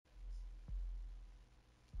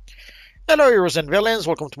Hello heroes and villains,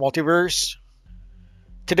 welcome to Multiverse.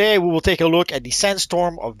 Today we will take a look at the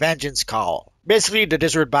Sandstorm of Vengeance Cowl. Basically the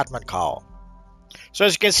Desert Batman Cowl. So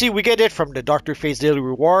as you can see, we get it from the Dr. Fate's Daily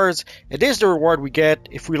Rewards. It is the reward we get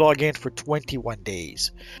if we log in for 21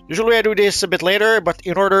 days. Usually I do this a bit later, but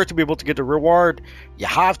in order to be able to get the reward, you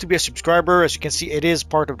have to be a subscriber. As you can see, it is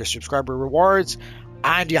part of the subscriber rewards,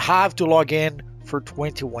 and you have to log in for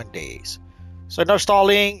 21 days. So no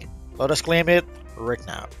stalling, let us claim it right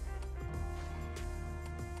now.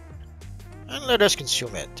 And let us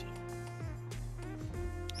consume it.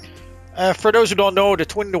 For those who don't know, the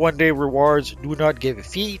 21-day rewards do not give a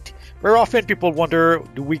feat. Very often people wonder,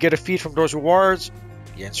 do we get a feat from those rewards?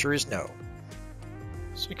 The answer is no.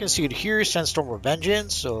 So you can see it here, Sandstorm of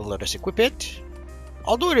Vengeance, so let us equip it.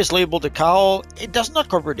 Although it is labeled a cowl, it does not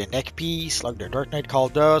cover the neck piece like the Dark Knight cowl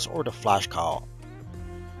does or the Flash cowl.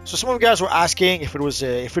 So some of you guys were asking if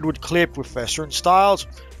it would clip with certain styles.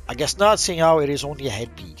 I guess not, seeing how it is only a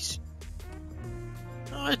headpiece.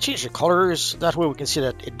 I changed the colors, that way we can see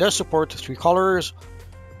that it does support 3 colors.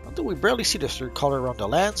 Although we barely see the 3rd color around the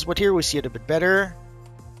lens, but here we see it a bit better.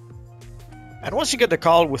 And once you get the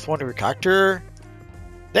cowl with one of your character,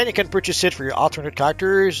 then you can purchase it for your alternate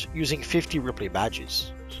characters using 50 replay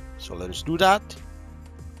badges. So let us do that.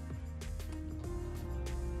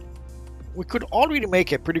 We could already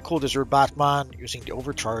make a pretty cool Desert Batman using the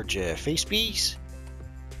Overcharge face piece,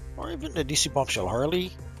 or even the DC Bombshell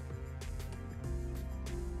Harley.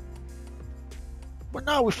 But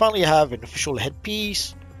now we finally have an official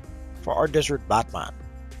headpiece for our Desert Batman.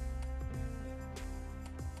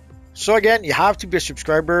 So again, you have to be a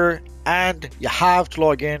subscriber and you have to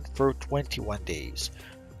log in for 21 days.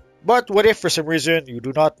 But what if for some reason you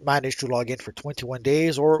do not manage to log in for 21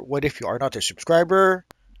 days, or what if you are not a subscriber?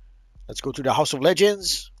 Let's go to the House of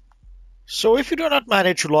Legends. So if you do not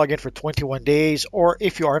manage to log in for 21 days, or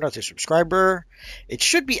if you are not a subscriber, it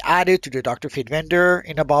should be added to the Dr. Fate vendor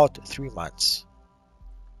in about 3 months.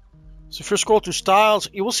 So if you scroll to styles,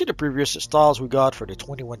 you will see the previous styles we got for the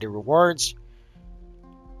 21-day rewards.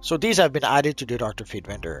 So these have been added to the Dr. Fate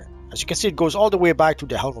vendor. As you can see, it goes all the way back to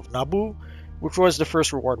the Helm of Nabu, which was the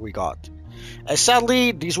first reward we got.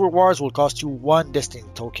 Sadly, these rewards will cost you 1 Destiny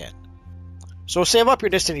token. So save up your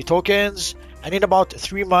Destiny tokens, and in about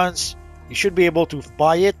 3 months, you should be able to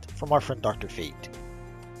buy it from our friend Dr. Fate.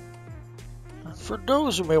 And for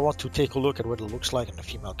those who may want to take a look at what it looks like in a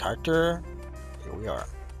female character, here we are.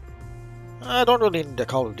 I don't really need the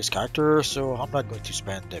color of this character, so I'm not going to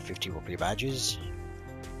spend 50 rupee badges.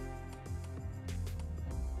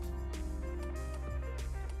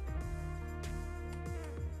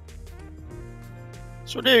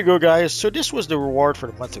 So there you go, guys. So this was the reward for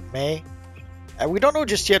the month of May. We don't know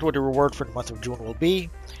just yet what the reward for the month of June will be.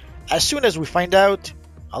 As soon as we find out,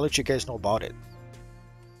 I'll let you guys know about it.